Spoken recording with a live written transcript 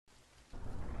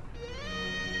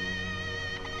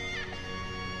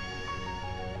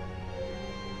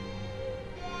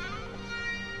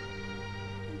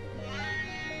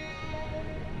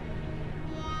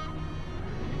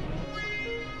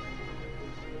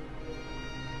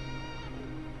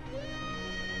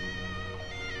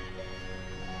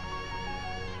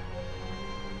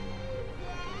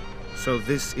So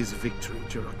this is victory,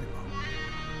 Geronimo.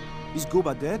 Is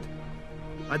Guba dead?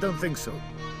 I don't think so.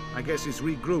 I guess he's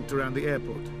regrouped around the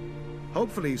airport.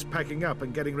 Hopefully he's packing up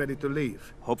and getting ready to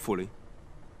leave. Hopefully.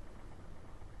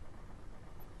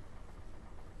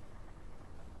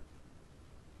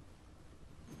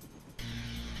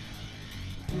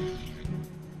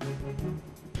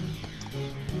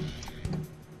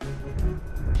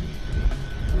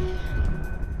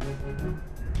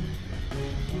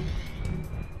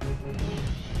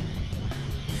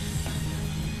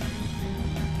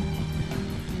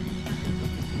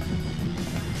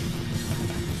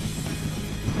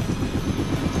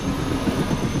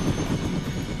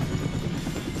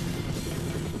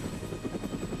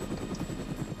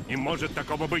 Не может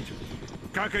такого быть!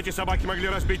 Как эти собаки могли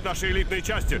разбить наши элитные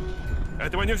части?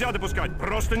 Этого нельзя допускать!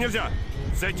 Просто нельзя!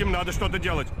 С этим надо что-то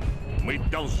делать! Мы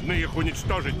должны их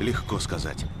уничтожить! Легко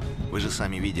сказать. Вы же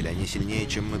сами видели, они сильнее,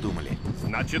 чем мы думали.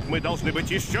 Значит, мы должны быть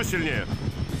еще сильнее!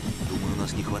 Думаю, у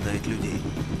нас не хватает людей.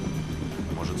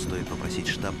 Может, стоит попросить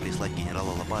штаб прислать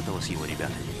генерала Лопатова с его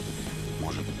ребятами?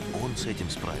 Может, он с этим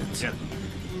справится? Нет,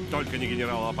 только не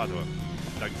генерала Лопатова.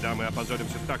 Тогда мы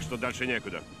опозоримся так, что дальше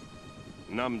некуда.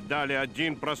 Нам дали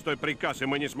один простой приказ, и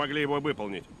мы не смогли его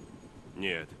выполнить.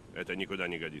 Нет, это никуда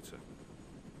не годится.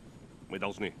 Мы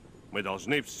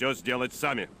должны все сделать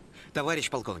сами. Товарищ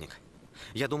полковник,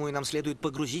 я думаю, нам следует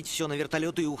погрузить все на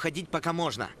вертолеты и уходить, пока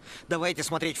можно. Давайте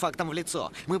смотреть фактам в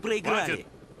лицо. Мы проиграли. Хватит!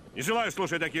 Не желаю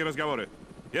слушать такие разговоры.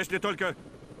 Если только...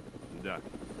 Да,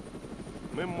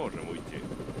 мы можем уйти.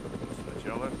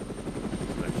 Но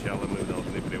сначала мы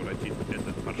должны превратить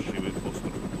этот паршивый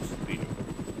остров в пустыню.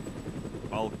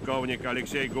 Полковник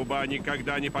Алексей Губа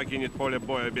никогда не покинет поле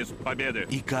боя без победы.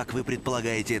 И как вы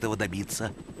предполагаете этого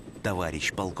добиться,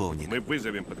 товарищ полковник? Мы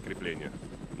вызовем подкрепление,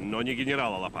 но не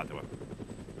генерала Лопатова.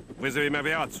 Вызовем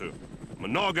авиацию.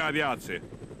 Много авиации.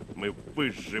 Мы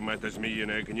выжжем это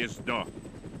змеиное гнездо.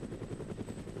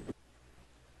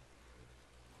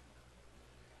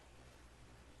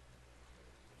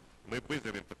 Мы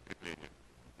вызовем подкрепление,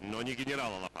 но не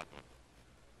генерала Лопатова.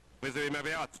 Вызовем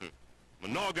авиацию.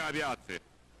 Много авиации.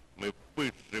 Мы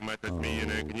выжжем это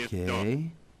змеиное гнездо.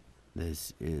 Okay.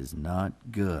 This is not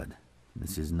good.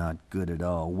 This is not good at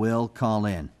all. Will, call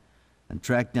in. And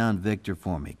track down Victor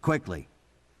for me. Quickly.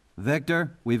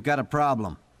 Victor, we've got a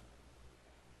problem.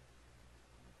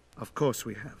 Of course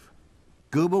we have.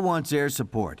 Guba wants air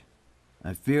support.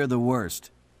 I fear the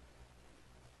worst.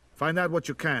 Find out what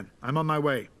you can. I'm on my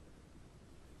way.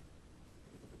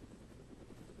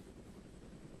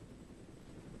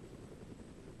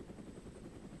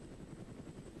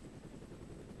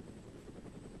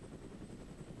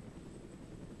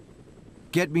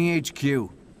 Get me HQ.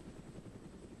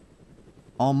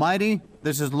 Almighty,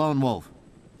 this is Lone Wolf.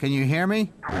 Can you hear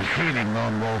me? Receiving,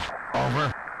 Lone Wolf.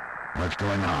 Over. What's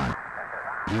going on?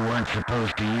 You weren't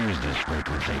supposed to use this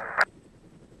frequency.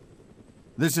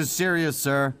 This is serious,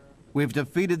 sir. We've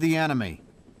defeated the enemy.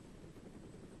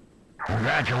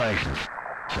 Congratulations.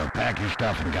 So pack your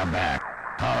stuff and come back.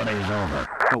 Holiday's over.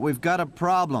 But we've got a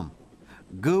problem.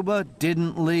 Guba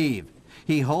didn't leave.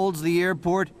 He holds the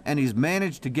airport, and he's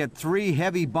managed to get 3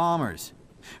 heavy bombers.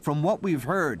 From what we've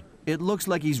heard, it looks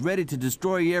like he's ready to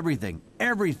destroy everything.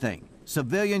 Everything.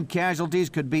 Civilian casualties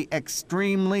could be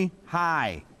extremely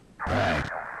high. Right.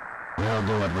 We'll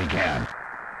do what we can.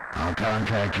 I'll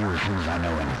contact you as soon as I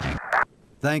know anything.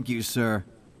 Thank you, sir.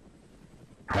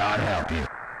 God help you.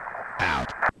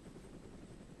 Out.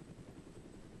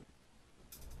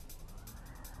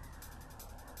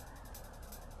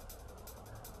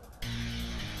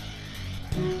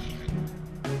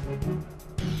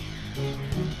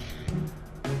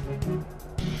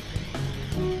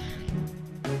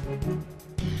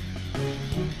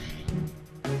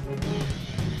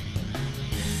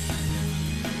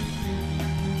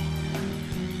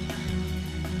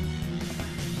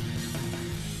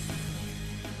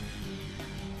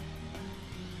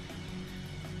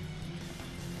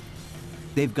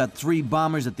 They've got 3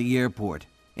 bombers at the airport.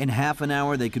 In half an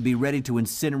hour, they could be ready to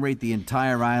incinerate the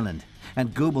entire island.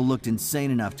 And Guba looked insane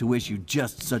enough to issue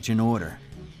just such an order.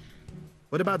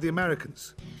 What about the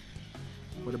Americans?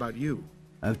 What about you?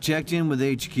 I've checked in with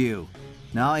HQ.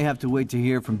 Now I have to wait to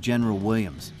hear from General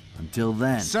Williams. Until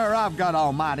then... Sir, I've got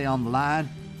Almighty on the line.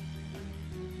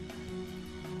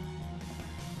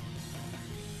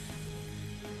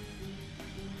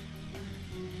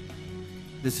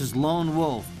 This is Lone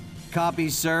Wolf. Copy,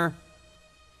 sir?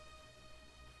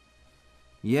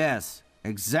 Yes,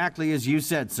 exactly as you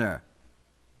said, sir.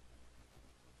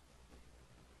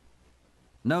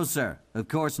 No, sir, of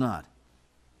course not.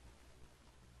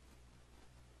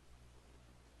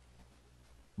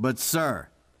 But, sir,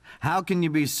 How can you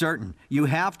be certain? You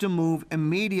have to move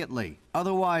immediately.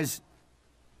 Otherwise...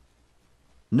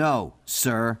 No,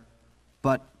 sir.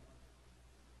 But...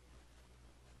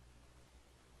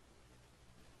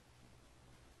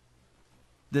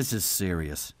 This is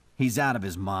serious. He's out of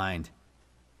his mind.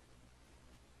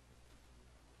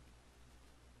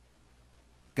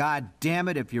 God damn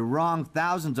it, if you're wrong,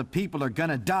 thousands of people are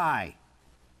gonna die.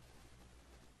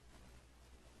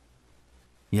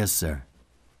 Yes, sir.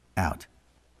 Out.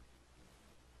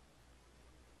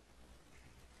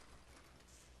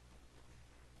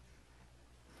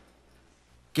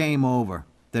 Game over.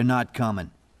 They're not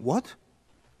coming. What?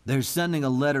 They're sending a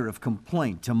letter of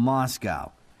complaint to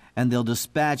Moscow, and they'll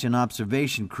dispatch an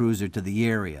observation cruiser to the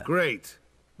area. Great.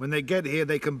 When they get here,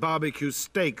 they can barbecue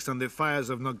steaks on the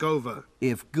fires of Nogova.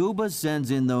 If Guba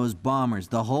sends in those bombers,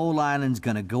 the whole island's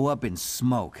gonna go up in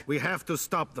smoke. We have to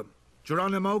stop them.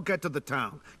 Geronimo, get to the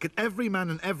town. Get every man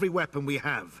and every weapon we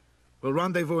have. We'll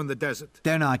rendezvous in the desert.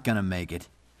 They're not gonna make it.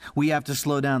 We have to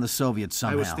slow down the Soviets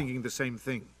somehow. I was thinking the same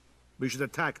thing. We should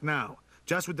attack now,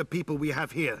 just with the people we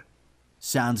have here.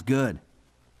 Sounds good.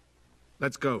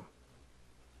 Let's go.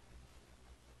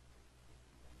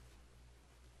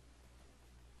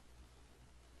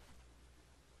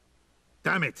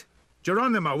 Damn it!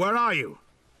 Geronimo, where are you?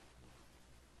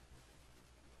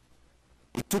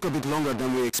 It took a bit longer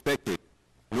than we expected.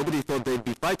 Nobody thought they'd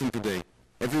be fighting today.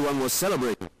 Everyone was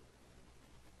celebrating.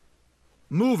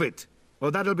 Move it,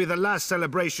 or that'll be the last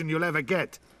celebration you'll ever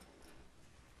get.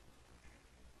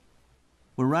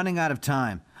 We're running out of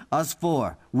time. Us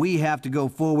four, we have to go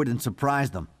forward and surprise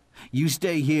them. You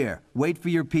stay here, wait for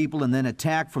your people, and then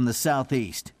attack from the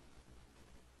southeast.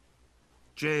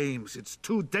 James, it's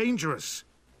too dangerous.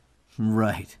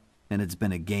 Right. And it's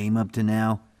been a game up to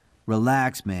now?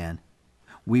 Relax, man.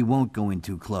 We won't go in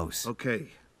too close. Okay.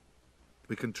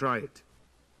 We can try it.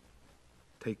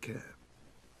 Take care.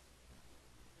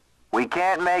 We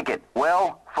can't make it.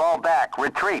 Will, fall back.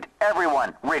 Retreat.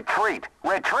 Everyone, retreat.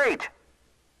 Retreat!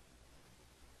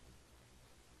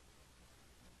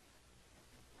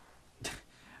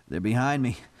 They're behind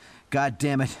me. God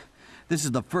damn it. This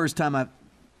is the first time I've...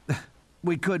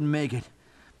 We couldn't make it.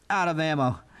 Out of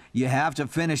ammo. You have to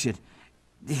finish it.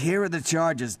 Here are the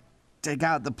charges. Take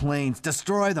out the planes.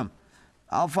 Destroy them.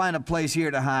 I'll find a place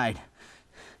here to hide.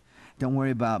 Don't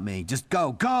worry about me. Just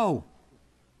go. Go!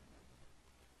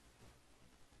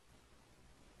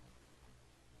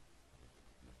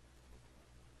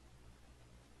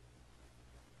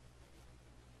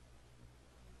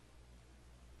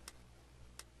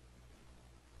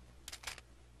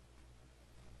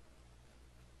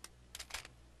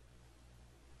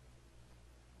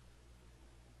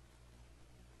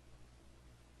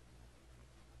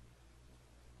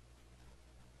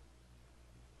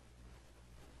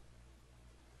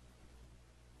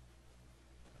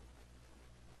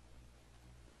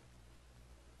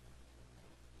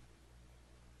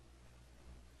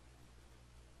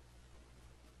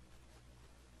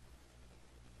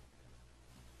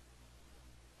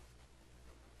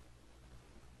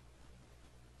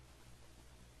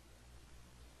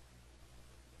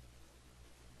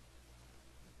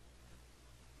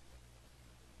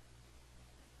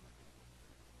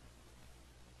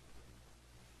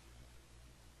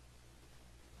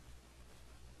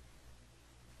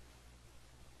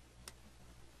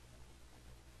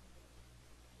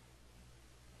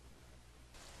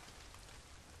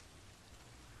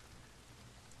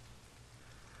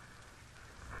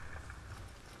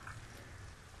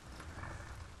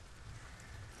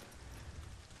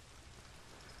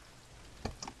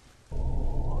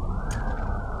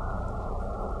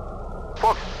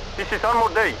 Fox, this is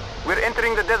Armored A. We're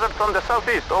entering the desert from the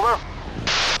southeast, over.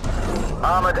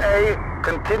 Armored A,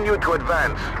 continue to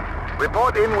advance.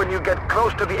 Report in when you get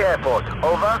close to the airport,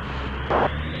 over.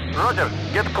 Roger,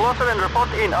 get closer and report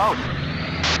in, out.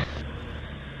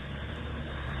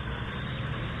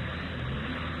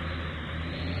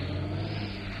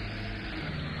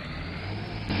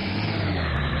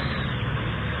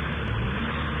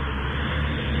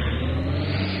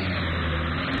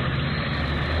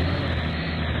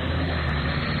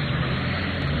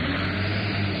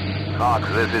 Fox,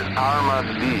 this is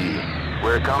Armored B.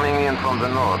 We're coming in from the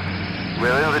north.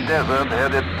 We're in the desert,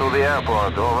 headed to the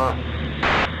airport, over.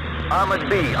 Armored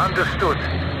B, understood.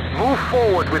 Move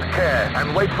forward with care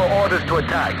and wait for orders to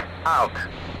attack. Out.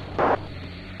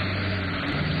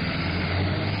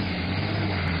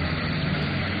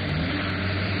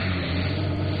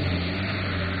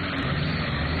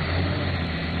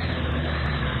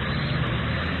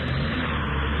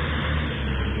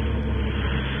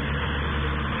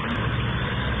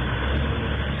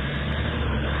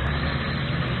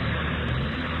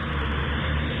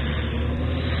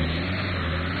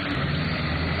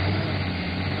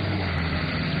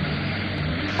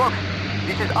 Fox,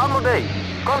 this is ARMA Day.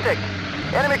 Contact.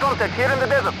 Enemy contact here in the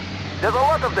desert. There's a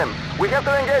lot of them. We have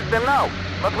to engage them now.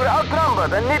 But we're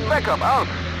outnumbered and need backup. Out.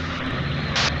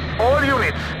 All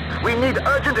units, we need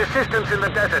urgent assistance in the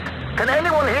desert. Can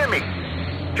anyone hear me?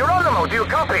 Geronimo, do you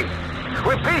copy?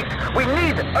 Repeat, we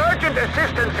need urgent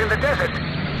assistance in the desert.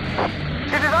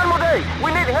 This is ARMA Day.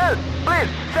 We need help. Please,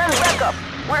 send backup.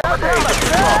 We're outnumbered.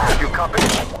 outnumbered. You copy?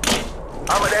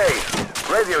 Ahmed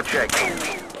A, radio check.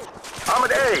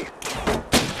 Ahmed A,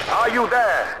 are you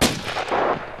there?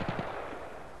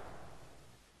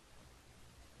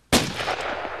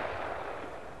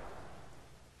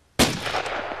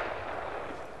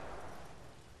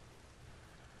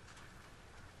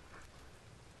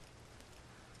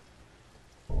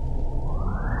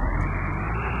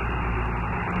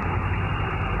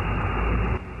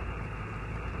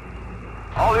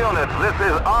 All units, this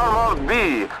is ARMA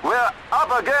B. We're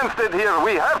up against it here.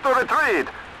 We have to retreat.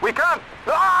 We can't...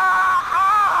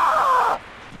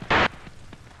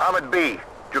 Ahmed B,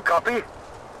 do you copy?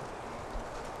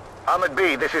 Ahmed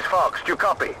B, this is Fox. Do you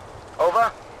copy?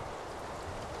 Over?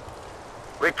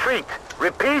 Retreat.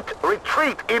 Repeat,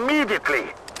 retreat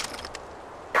immediately.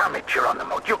 Damn it,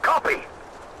 Geronimo. Do you copy?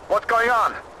 What's going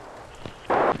on?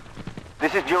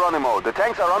 This is Geronimo. The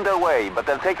tanks are on their way, but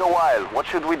they'll take a while. What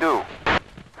should we do?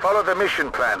 Follow the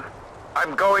mission plan.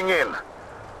 I'm going in.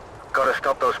 Gotta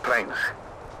stop those planes.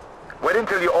 Wait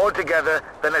until you're all together,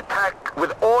 then attack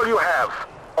with all you have.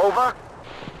 Over?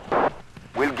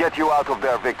 We'll get you out of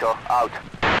there, Victor. Out.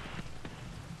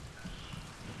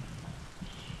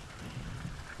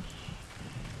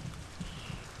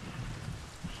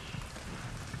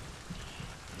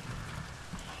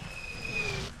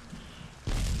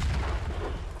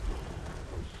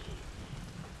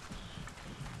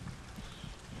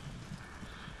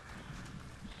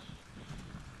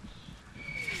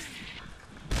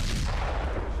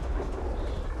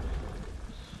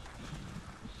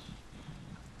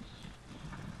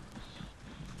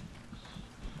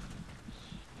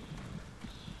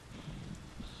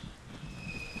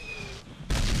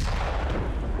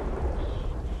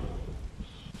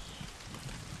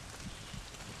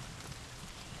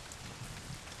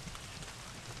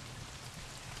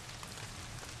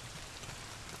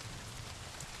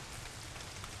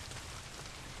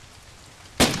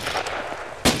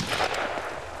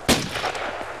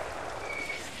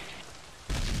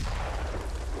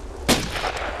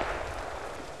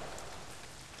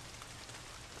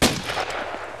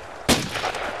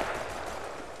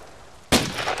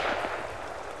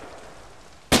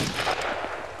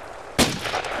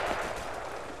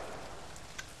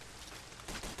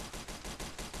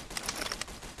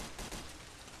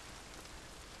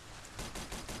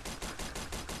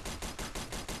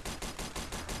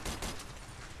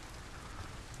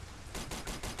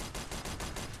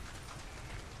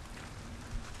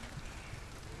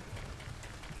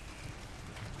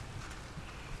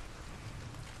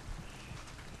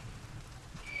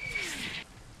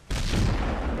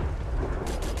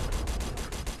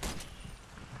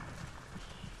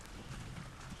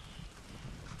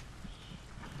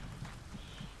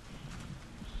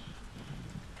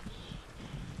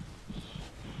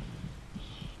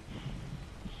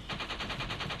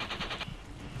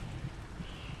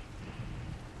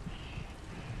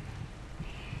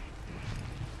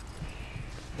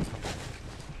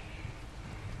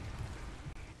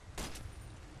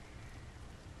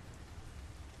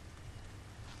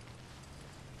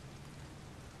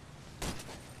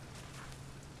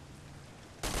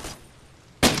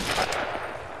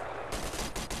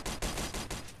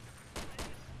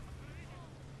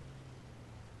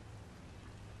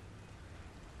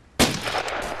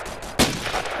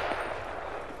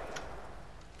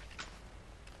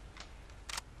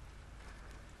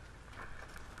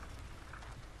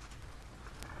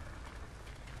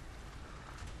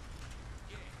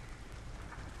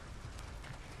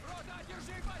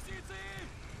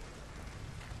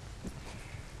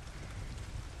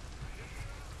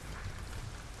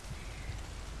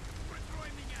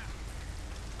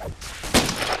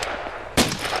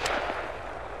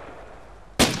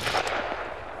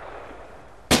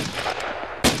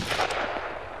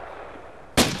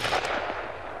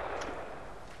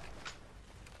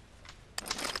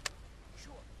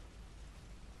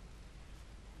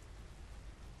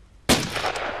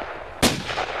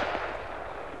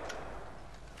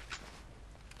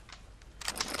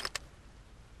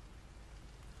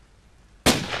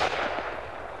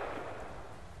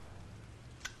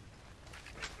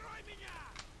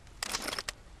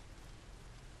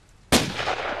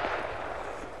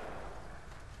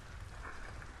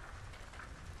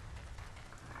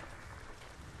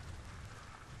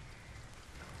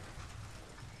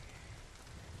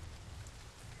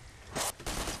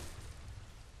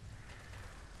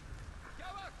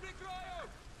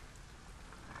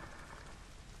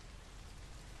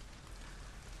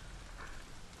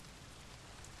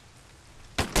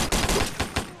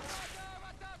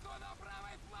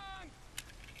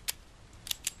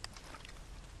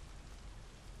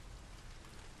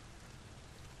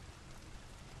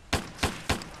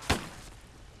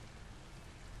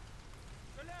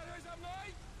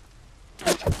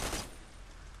 Got